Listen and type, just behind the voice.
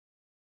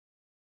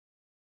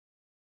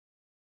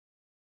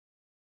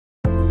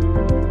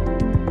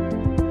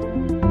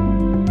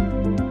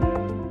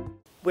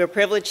We're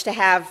privileged to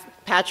have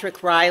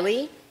Patrick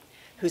Riley,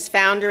 who's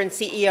founder and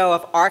CEO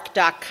of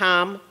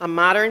Arc.com, a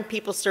modern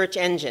people search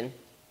engine.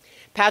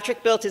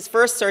 Patrick built his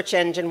first search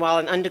engine while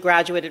an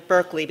undergraduate at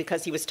Berkeley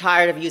because he was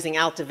tired of using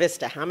Alta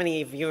Vista. How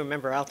many of you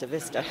remember Alta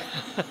Vista?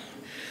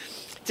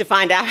 To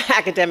find out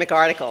academic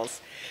articles.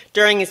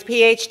 During his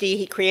PhD,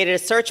 he created a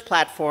search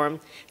platform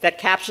that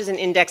captures and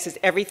indexes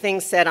everything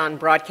said on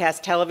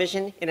broadcast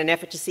television in an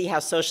effort to see how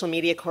social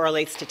media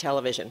correlates to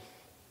television.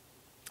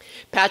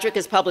 Patrick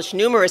has published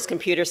numerous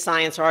computer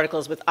science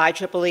articles with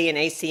IEEE and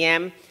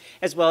ACM,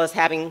 as well as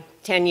having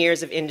 10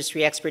 years of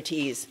industry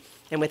expertise.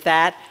 And with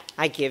that,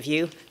 I give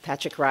you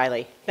Patrick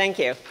Riley. Thank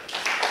you.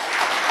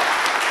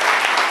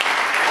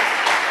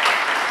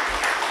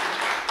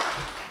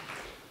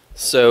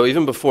 So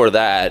even before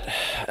that,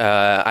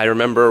 I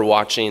remember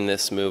watching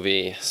this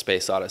movie,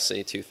 Space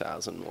Odyssey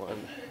 2001.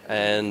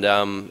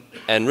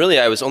 And really,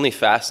 I was only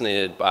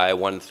fascinated by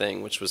one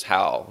thing, which was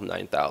HAL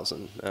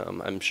 9000.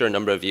 I'm sure a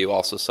number of you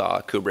also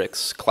saw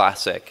Kubrick's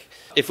classic.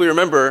 If we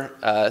remember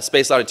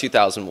Space Odyssey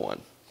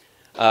 2001,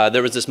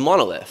 there was this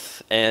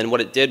monolith. And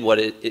what it did,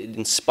 it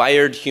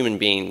inspired human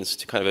beings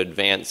to kind of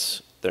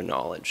advance their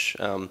knowledge.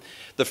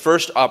 The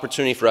first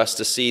opportunity for us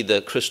to see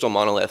the Crystal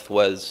Monolith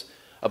was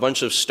a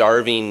bunch of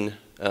starving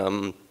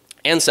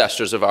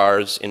ancestors of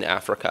ours in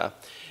Africa.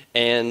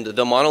 And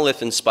the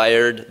monolith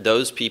inspired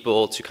those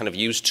people to kind of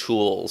use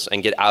tools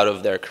and get out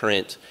of their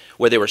current,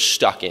 where they were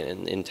stuck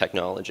in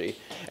technology.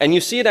 And you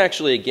see it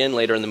actually again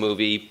later in the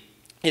movie.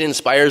 It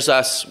inspires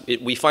us,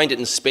 we find it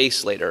in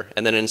space later,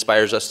 and then it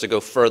inspires us to go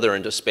further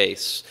into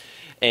space.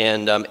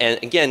 And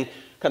again,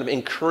 kind of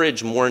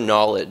encourage more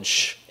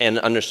knowledge and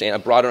understand a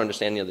broader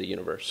understanding of the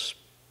universe.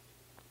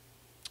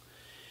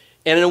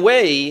 And in a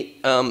way,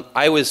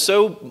 I was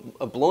so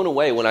blown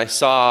away when I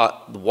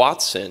saw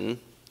Watson,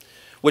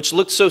 which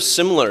looked so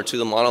similar to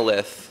the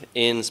monolith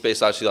in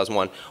Space Odyssey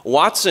 2001.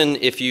 Watson,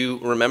 if you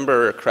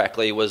remember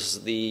correctly,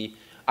 was the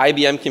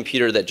IBM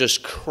computer that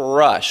just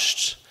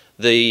crushed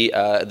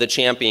the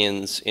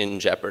champions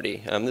in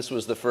Jeopardy. This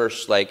was the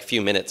first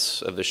few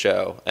minutes of the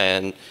show,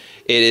 and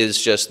it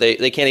is just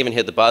they can't even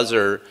hit the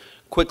buzzer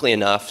quickly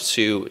enough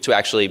to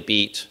actually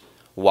beat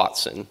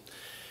Watson.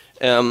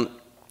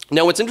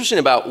 Now, what's interesting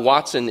about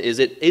Watson is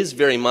it has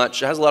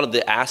a lot of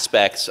the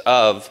aspects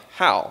of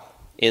HAL,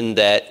 in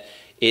that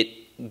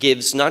it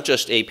gives not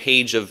just a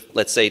page of,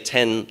 let's say,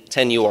 10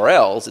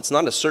 URLs. It's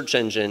not a search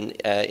engine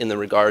in the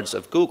regards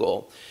of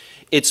Google.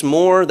 It's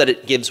more that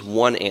it gives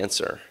one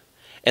answer.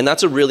 And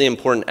that's a really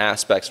important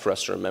aspect for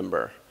us to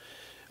remember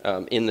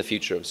in the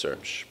future of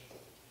search.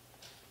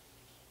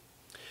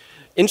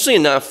 Interestingly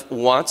enough,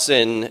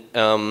 Watson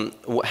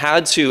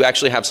had to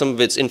actually have some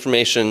of its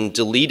information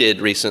deleted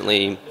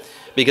recently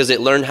because it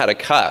learned how to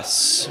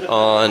cuss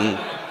on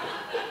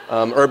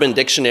Urban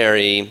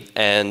Dictionary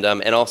and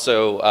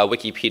also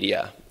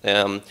Wikipedia.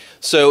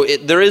 So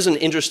there is an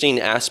interesting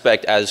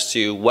aspect as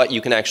to what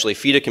you can actually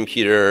feed a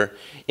computer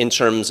in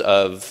terms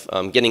of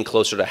getting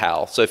closer to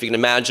HAL. So if you can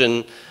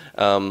imagine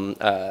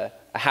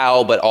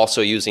HAL, but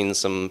also using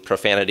some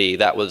profanity,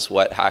 that was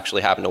what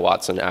actually happened to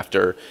Watson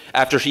after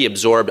he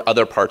absorbed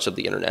other parts of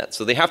the internet.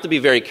 So they have to be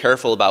very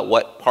careful about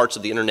what parts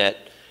of the internet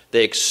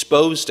they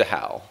expose to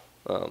HAL.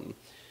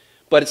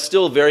 But it's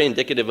still very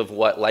indicative of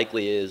what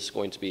likely is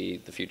going to be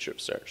the future of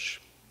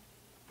search.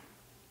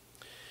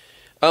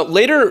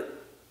 Later,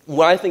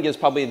 what I think is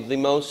probably the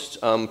most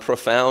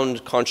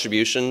profound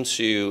contribution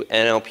to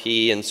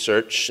NLP and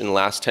search in the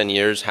last 10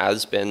 years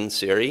has been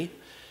Siri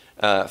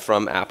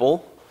from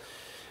Apple.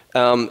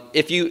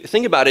 If you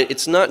think about it,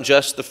 it's not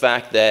just the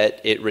fact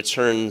that it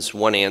returns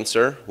one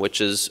answer,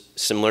 which is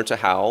similar to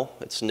HAL.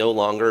 It's no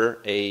longer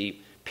a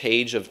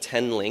page of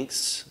 10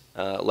 links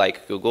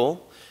like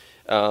Google.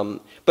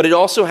 But it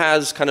also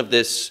has kind of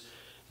this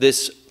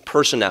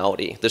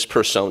personality, this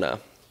persona.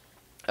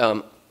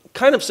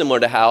 Kind of similar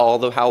to HAL,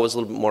 although HAL was a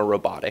little bit more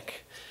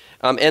robotic.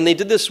 And they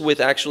did this with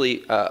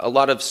actually a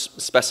lot of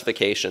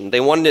specification. They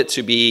wanted it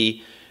to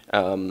be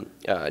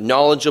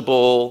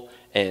knowledgeable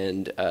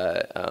and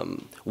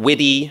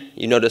witty.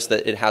 You notice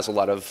that it has a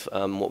lot of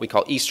what we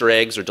call Easter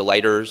eggs or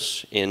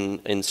delighters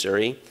in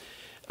Siri.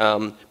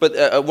 But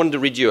I wanted to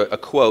read you a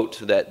quote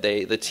that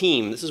the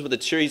team, this is what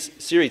the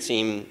Siri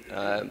team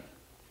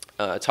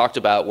talked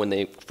about when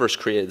they first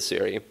created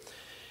Siri.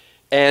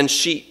 And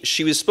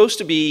she was supposed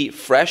to be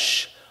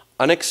fresh,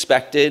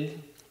 unexpected,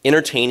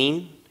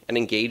 entertaining, and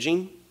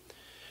engaging.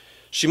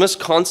 She must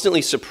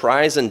constantly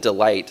surprise and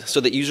delight so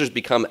that users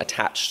become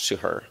attached to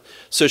her.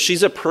 So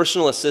she's a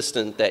personal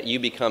assistant that you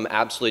become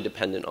absolutely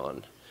dependent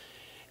on.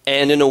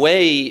 And in a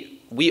way,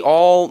 we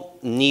all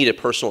need a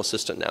personal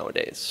assistant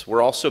nowadays.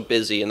 We're all so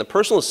busy, and the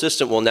personal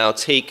assistant will now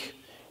take,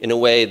 in a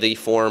way, the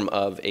form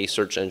of a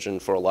search engine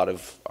for a lot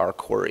of our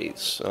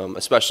queries,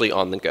 especially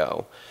on the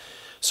go.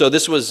 So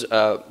this was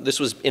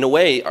in a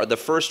way, the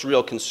first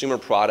real consumer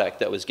product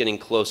that was getting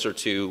closer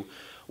to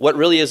what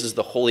really is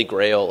the holy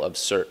grail of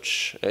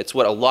search. It's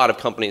what a lot of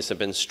companies have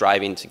been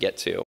striving to get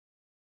to.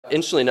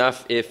 Interestingly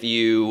enough, if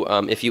you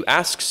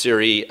ask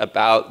Siri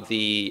about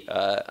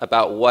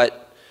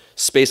what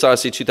Space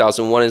Odyssey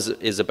 2001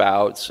 is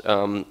about.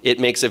 It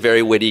makes a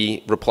very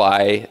witty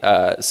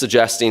reply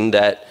suggesting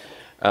that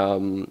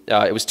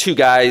it was two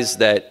guys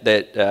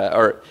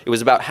or it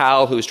was about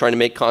Hal, who was trying to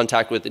make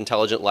contact with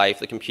intelligent life,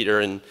 the computer,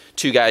 and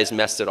two guys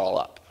messed it all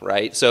up,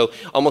 right? So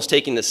almost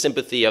taking the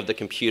sympathy of the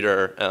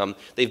computer,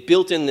 they've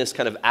built in this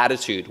kind of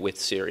attitude with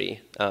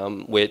Siri,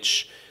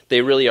 which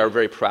they really are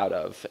very proud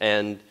of,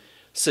 and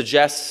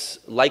suggests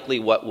likely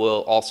what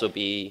will also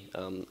be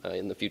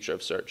in the future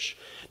of search.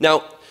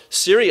 Now,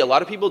 Siri, a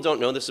lot of people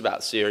don't know this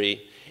about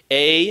Siri.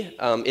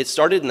 It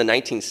started in the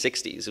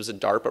 1960s. It was a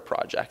DARPA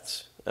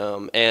project.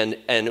 And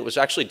it was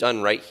actually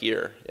done right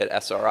here at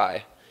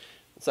SRI.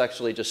 It's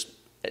actually just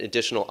an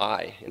additional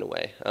I, in a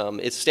way.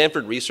 It's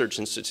Stanford Research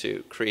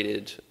Institute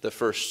created the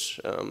first,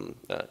 in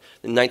the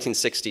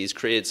 1960s,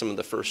 created some of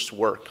the first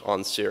work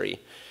on Siri.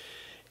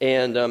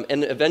 And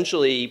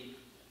eventually,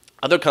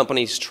 other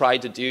companies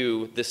tried to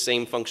do the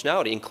same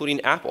functionality, including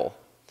Apple.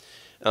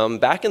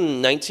 Back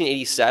in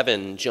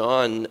 1987,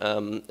 John,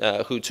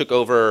 who took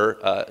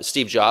over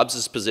Steve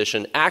Jobs'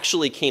 position,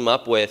 actually came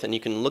up with, and you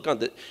can look on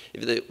the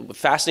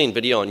fascinating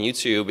video on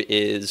YouTube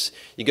is,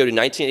 you go to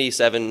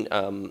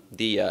 1987,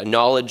 the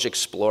Knowledge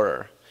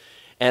Explorer.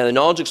 And the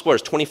Knowledge Explorer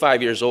is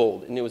 25 years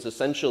old, and it was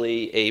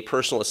essentially a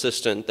personal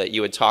assistant that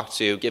you would talk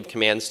to, give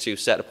commands to,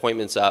 set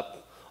appointments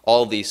up,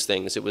 all of these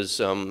things. It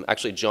was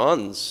actually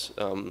John's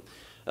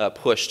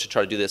push to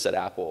try to do this at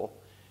Apple.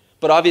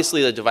 But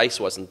obviously the device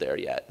wasn't there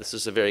yet. This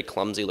is a very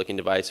clumsy looking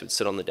device. It would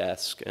sit on the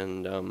desk,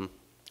 and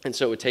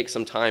so it would take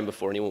some time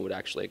before anyone would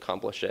actually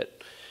accomplish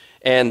it.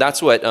 And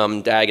that's what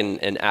Dag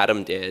and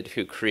Adam did,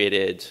 who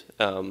created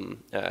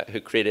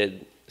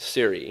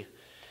Siri.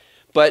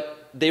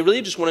 But they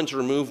really just wanted to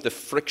remove the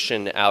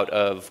friction out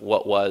of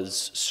what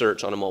was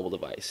search on a mobile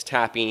device,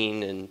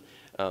 tapping and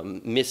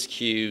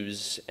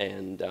miscues,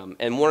 and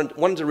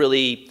wanted to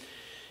really,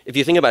 if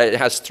you think about it, it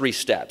has 3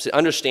 steps. It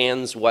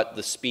understands what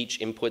the speech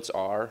inputs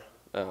are.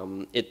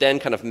 It then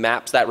kind of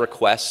maps that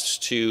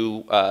request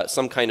to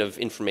some kind of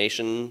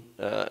information,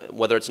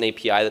 whether it's an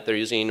API that they're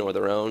using or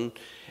their own,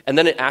 and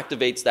then it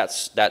activates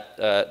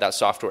that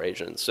software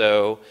agent.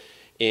 So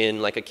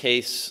in like a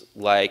case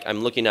like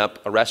I'm looking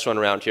up a restaurant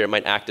around here, it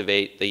might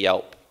activate the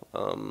Yelp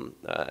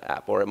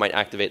app, or it might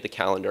activate the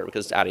calendar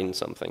because it's adding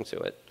something to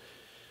it.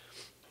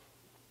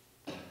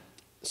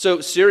 So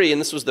Siri, and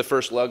this was the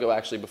first logo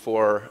actually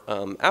before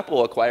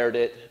Apple acquired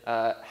it,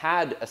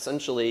 had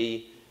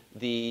essentially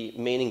the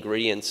main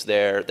ingredients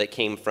there that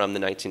came from the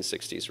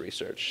 1960s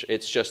research.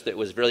 It's just that it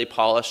was really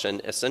polished,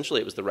 and essentially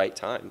it was the right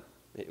time.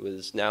 It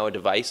was now a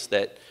device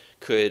that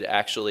could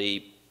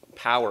actually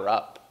power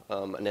up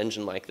an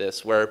engine like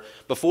this, where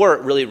before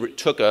it really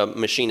took a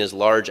machine as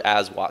large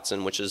as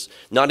Watson, which is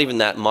not even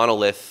that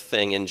monolith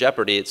thing in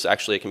Jeopardy. It's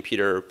actually a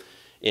computer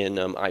in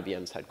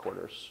IBM's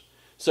headquarters.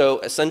 So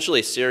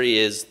essentially Siri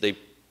is the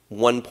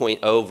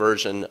 1.0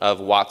 version of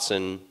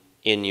Watson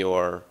in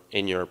your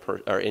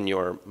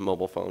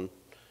mobile phone.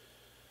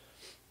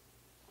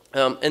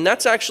 And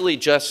that's actually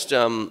just,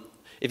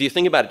 if you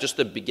think about it, just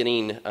the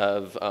beginning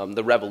of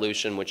the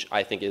revolution, which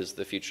I think is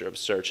the future of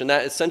search. And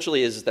that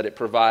essentially is that it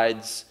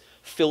provides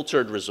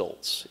filtered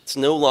results. It's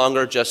no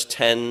longer just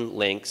 10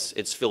 links,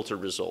 it's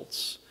filtered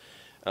results.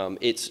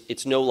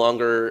 It's no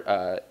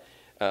longer,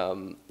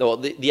 well,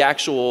 the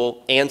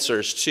actual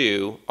answers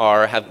too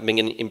have been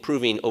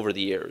improving over the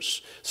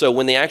years. So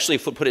when they actually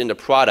put it into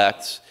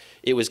product,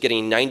 it was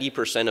getting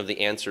 90% of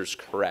the answers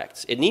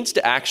correct. It needs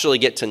to actually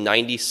get to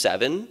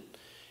 97.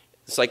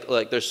 It's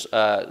like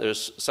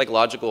there's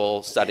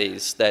psychological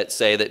studies that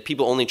say that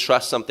people only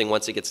trust something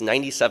once it gets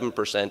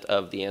 97%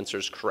 of the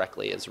answers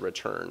correctly as a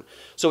return.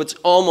 So it's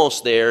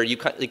almost there. You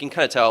can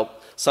kind of tell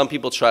some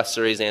people trust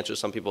Siri's answers,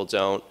 some people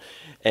don't.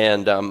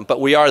 And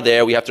but we are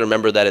there. We have to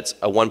remember that it's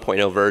a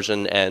 1.0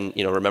 version, and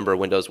remember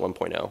Windows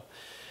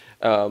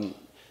 1.0.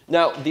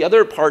 Now, the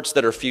other parts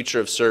that are future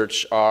of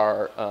search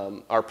are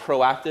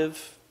proactive,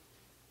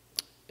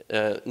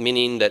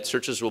 meaning that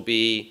searches will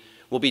be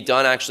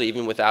done actually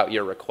even without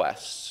your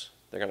requests.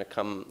 They're going to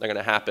come, they're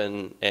going to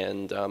happen,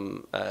 and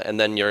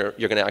then you're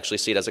going to actually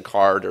see it as a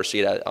card or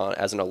see it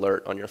as an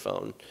alert on your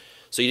phone.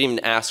 So you didn't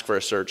even ask for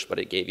a search, but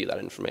it gave you that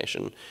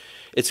information.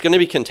 It's going to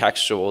be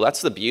contextual.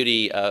 That's the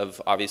beauty of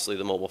obviously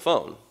the mobile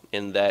phone,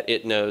 in that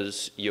it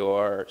knows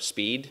your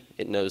speed,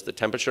 it knows the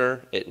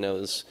temperature, it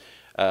knows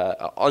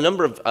a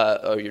number of,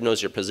 it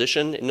knows your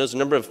position. It knows a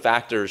number of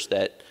factors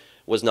that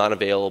was not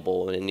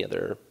available in any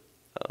other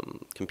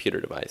computer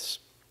device.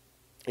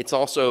 It's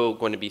also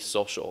going to be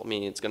social. I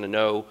mean, it's going to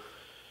know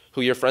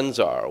who your friends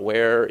are,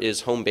 where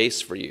is home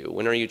base for you,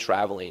 when are you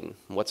traveling,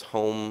 what's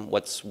home,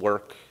 what's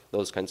work,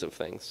 those kinds of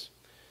things.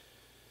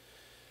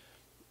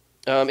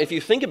 If you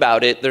think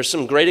about it, there's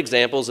some great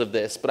examples of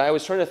this, but I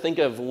was trying to think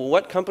of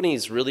what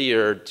companies really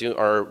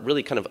are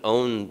really kind of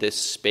own this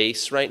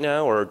space right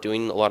now or are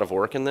doing a lot of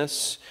work in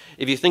this.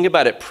 If you think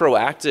about it,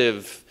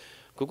 proactive,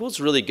 Google's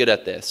really good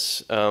at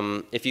this.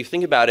 If you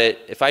think about it,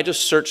 if I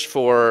just search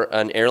for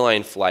an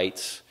airline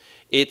flight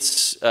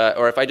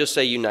or if I just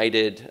say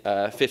United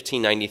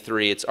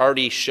 1593, it's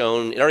already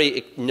shown,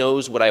 it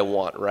knows what I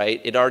want,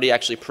 right? It already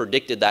actually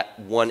predicted that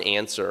one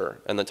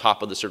answer on the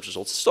top of the search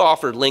results. It's still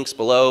offered links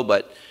below,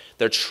 but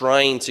they're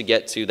trying to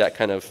get to that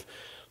kind of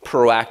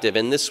proactive.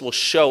 And this will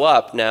show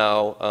up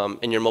now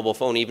in your mobile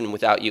phone even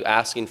without you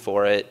asking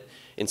for it,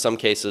 in some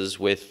cases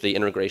with the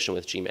integration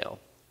with Gmail.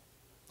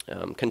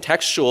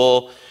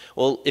 Contextual,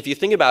 well, if you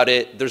think about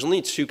it, there's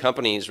only two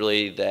companies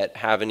really that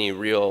have any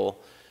real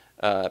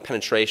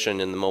penetration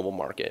in the mobile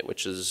market,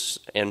 which is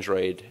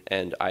Android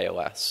and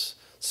iOS.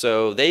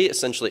 So they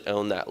essentially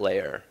own that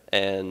layer.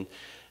 And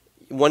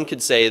one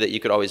could say that you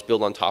could always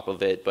build on top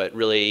of it, but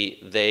really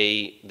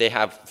they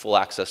have full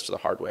access to the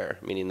hardware,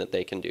 meaning that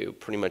they can do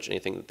pretty much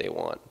anything that they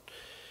want.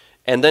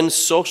 And then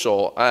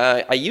social,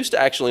 I used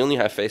to actually only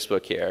have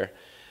Facebook here,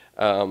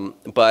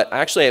 but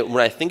actually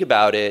when I think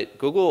about it,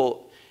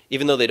 Google,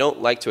 even though they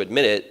don't like to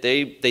admit it,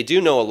 they do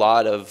know a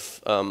lot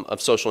of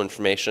social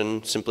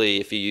information, simply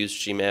if you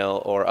use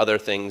Gmail or other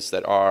things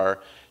that are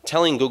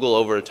telling Google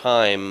over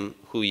time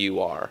who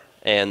you are,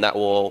 and that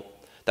will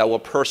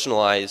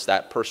personalize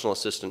that personal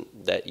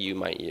assistant that you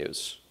might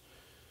use.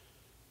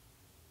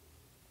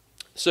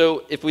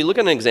 So if we look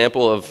at an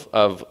example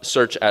of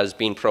search as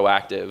being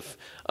proactive,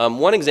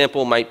 one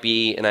example might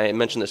be, and I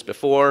mentioned this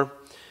before,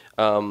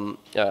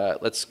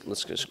 let's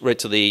go right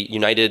to the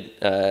United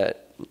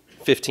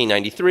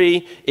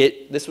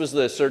 1593. This was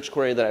the search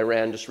query that I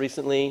ran just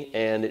recently,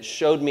 and it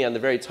showed me on the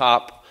very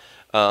top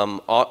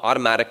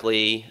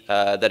automatically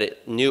that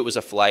it knew it was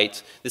a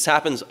flight. This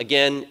happens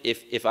again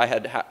if I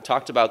had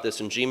talked about this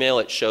in Gmail.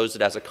 It shows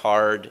it as a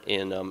card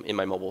in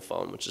my mobile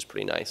phone, which is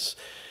pretty nice.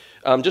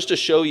 Just to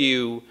show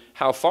you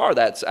how far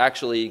that's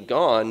actually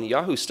gone,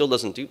 Yahoo still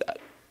doesn't do that.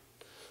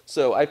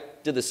 So I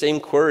did the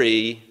same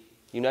query,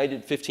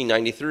 United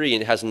 1593,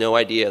 and it has no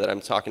idea that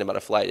I'm talking about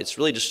a flight. It's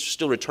really just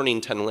still returning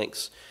 10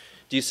 links.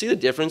 Do you see the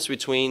difference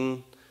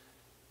between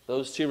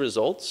those two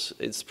results?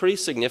 It's pretty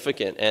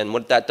significant, and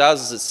what that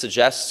does is it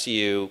suggests to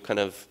you kind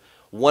of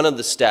one of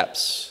the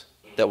steps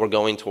that we're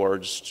going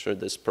towards for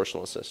this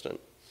personal assistant.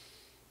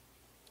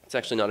 It's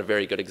actually not a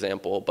very good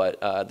example,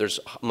 but there's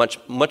much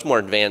more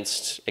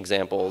advanced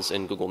examples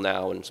in Google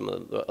Now and some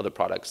of the other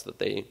products that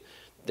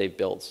they've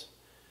built.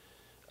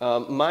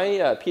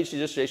 My PhD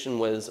dissertation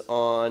was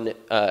on,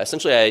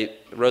 essentially I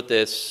wrote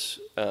this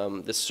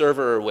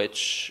server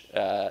which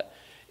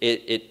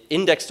it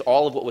indexed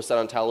all of what was said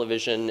on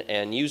television,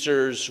 and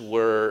users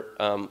were,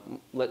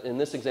 in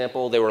this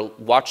example, they were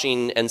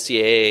watching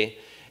NCAA,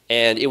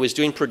 and it was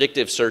doing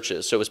predictive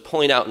searches. So it was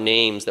pulling out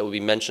names that would be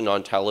mentioned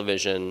on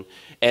television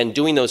and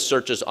doing those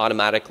searches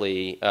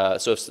automatically.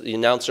 So if the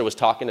announcer was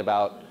talking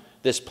about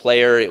this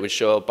player, it would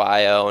show a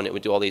bio, and it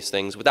would do all these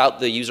things without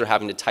the user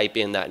having to type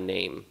in that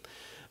name.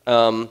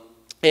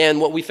 And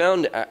what we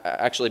found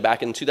actually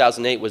back in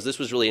 2008 was this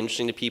was really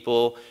interesting to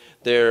people.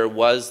 There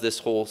was this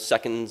whole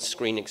second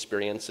screen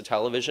experience to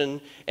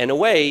television. In a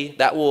way,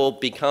 that will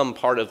become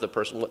part of the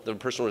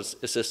personal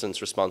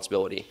assistant's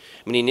responsibility,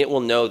 meaning it will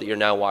know that you're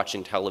now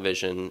watching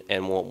television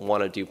and will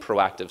want to do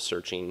proactive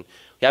searching.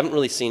 We haven't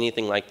really seen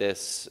anything like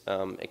this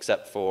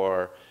except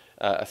for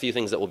a few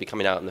things that will be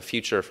coming out in the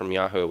future from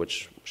Yahoo,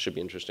 which should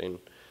be interesting.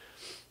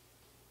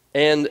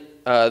 And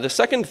the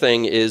second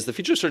thing is the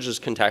future search is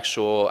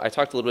contextual. I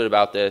talked a little bit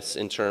about this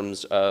in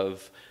terms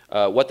of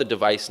what the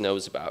device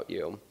knows about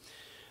you.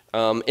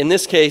 In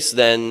this case,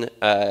 then,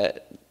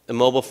 the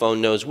mobile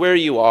phone knows where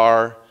you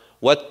are,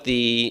 what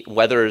the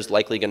weather is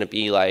likely going to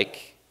be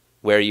like,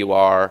 where you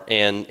are,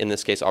 and in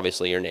this case,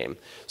 obviously, your name.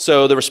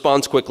 So the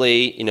response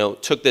quickly,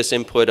 took this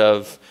input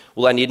of,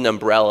 well, I need an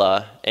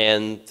umbrella,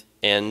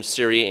 and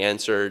Siri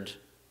answered,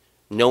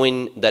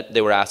 knowing that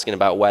they were asking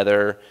about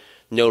weather,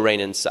 no rain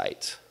in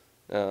sight.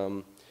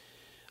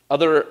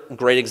 Other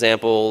great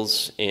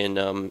examples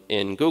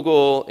in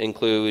Google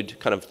include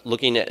kind of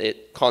looking at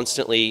it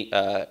constantly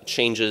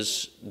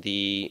changes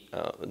the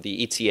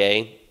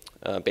ETA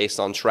based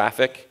on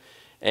traffic.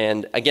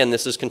 And again,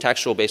 this is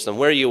contextual based on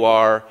where you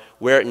are,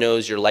 where it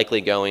knows you're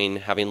likely going,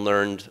 having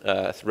learned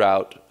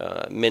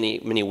throughout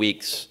many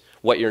weeks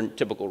what your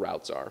typical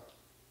routes are.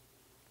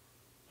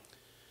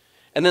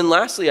 And then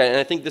lastly, and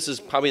I think this is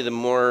probably the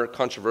more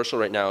controversial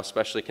right now,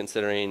 especially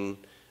considering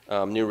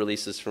new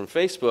releases from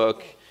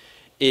Facebook,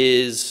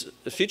 is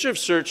the future of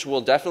search will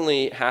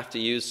definitely have to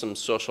use some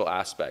social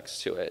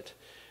aspects to it.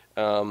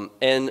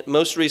 And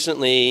most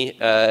recently,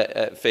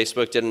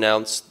 Facebook did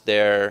announce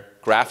their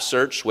graph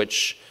search,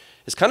 which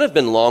has kind of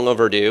been long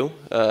overdue.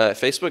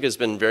 Facebook has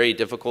been very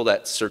difficult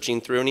at searching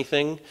through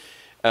anything,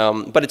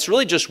 but it's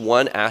really just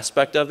one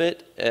aspect of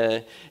it.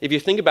 If you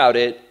think about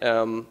it,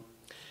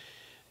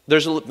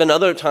 there's been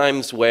other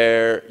times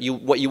where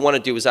what you want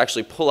to do is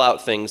actually pull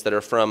out things that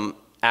are from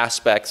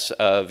aspects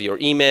of your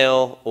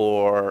email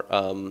or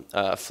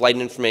flight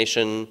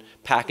information,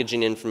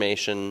 packaging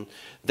information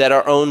that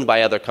are owned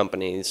by other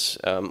companies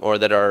or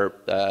that are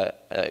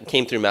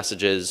came through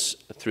messages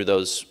through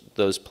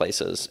those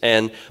places.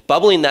 And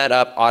bubbling that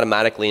up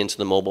automatically into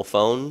the mobile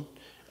phone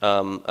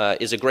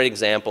is a great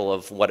example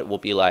of what it will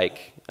be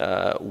like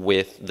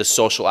with the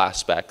social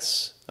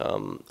aspects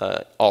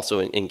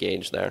also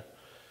engaged there.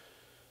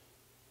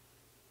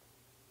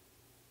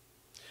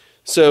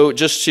 So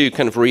just to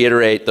kind of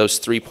reiterate those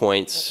 3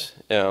 points,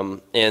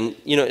 and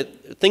you know,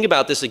 think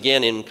about this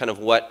again in kind of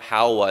what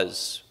Hal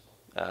was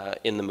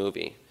in the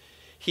movie.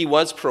 He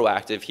was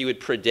proactive. He would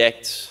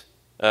predict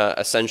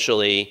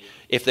essentially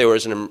if there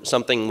was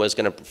something was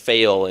going to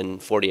fail in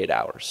 48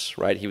 hours,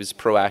 right? He was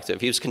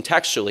proactive. He was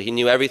contextually. He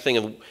knew everything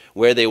of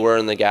where they were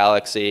in the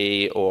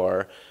galaxy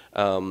or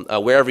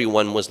where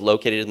everyone was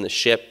located in the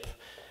ship,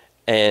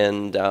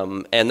 and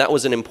that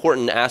was an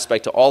important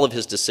aspect to all of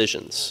his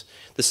decisions.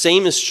 The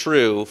same is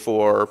true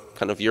for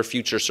kind of your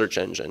future search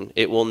engine.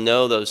 It will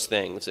know those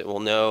things. It will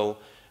know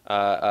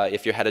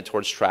if you're headed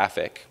towards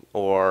traffic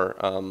or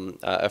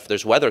if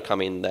there's weather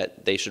coming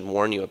that they should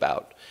warn you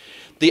about.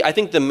 I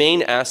think the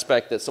main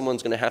aspect that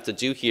someone's going to have to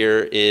do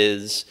here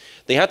is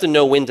they have to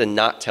know when to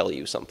not tell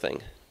you something,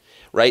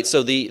 right?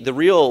 So the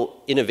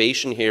real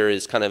innovation here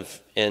is kind of,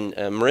 and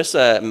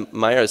Marissa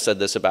Meyer said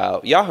this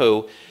about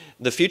Yahoo,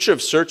 the future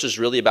of search is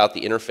really about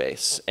the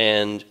interface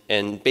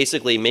and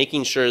basically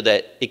making sure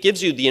that it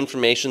gives you the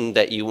information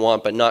that you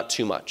want, but not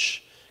too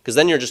much, because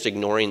then you're just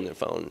ignoring the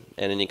phone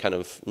and any kind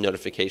of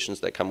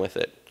notifications that come with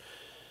it.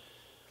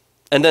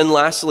 And then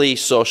lastly,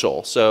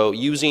 social. So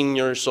using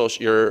your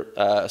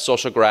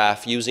social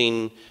graph,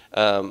 using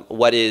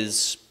what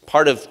is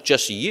part of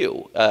just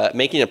you,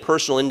 making a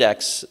personal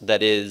index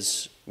that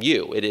is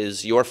you. It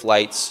is your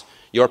flights,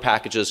 your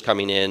packages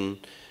coming in,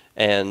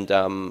 and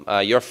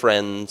your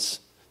friends.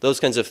 Those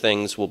kinds of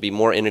things will be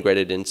more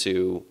integrated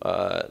into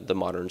the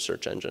modern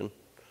search engine.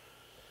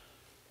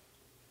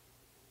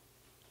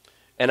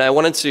 And I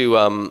wanted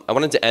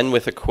to end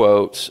with a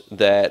quote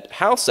that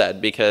Hal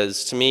said,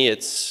 because to me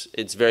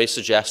it's very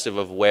suggestive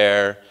of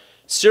where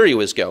Siri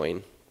was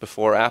going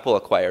before Apple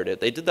acquired it.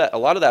 They did a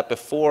lot of that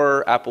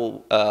before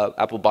Apple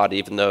bought it,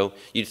 even though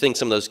you'd think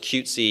some of those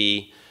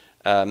cutesy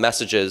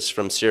messages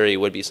from Siri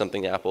would be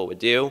something Apple would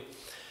do.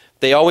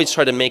 They always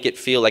try to make it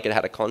feel like it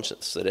had a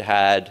conscience, that it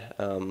had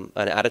an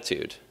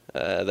attitude,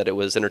 that it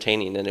was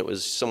entertaining, and it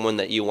was someone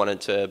that you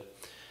wanted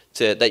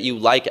that you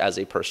like as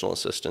a personal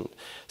assistant.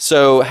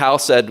 So Hal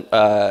said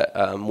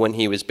when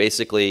he was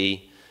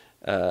basically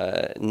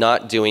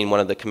not doing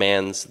one of the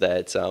commands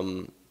that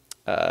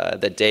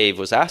that Dave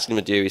was asking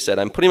him to do, he said,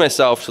 "I'm putting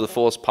myself to the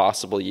fullest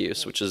possible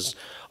use, which is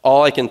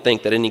all I can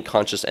think that any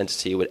conscious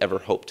entity would ever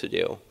hope to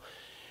do."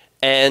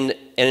 And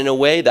in a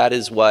way, that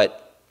is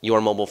what your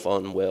mobile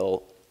phone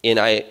will,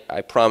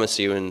 I promise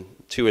you, in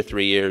 2 or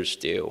 3 years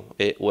do.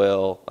 It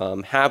will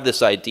have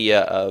this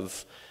idea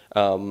of,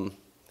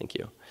 thank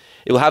you.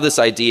 It will have this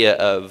idea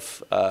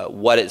of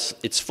what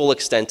its full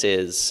extent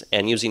is,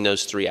 and using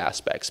those 3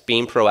 aspects: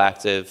 being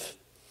proactive,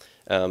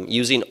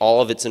 using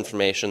all of its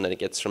information that it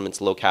gets from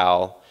its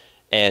locale,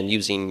 and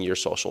using your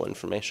social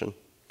information.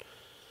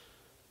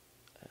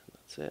 And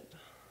that's it.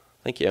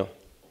 Thank you.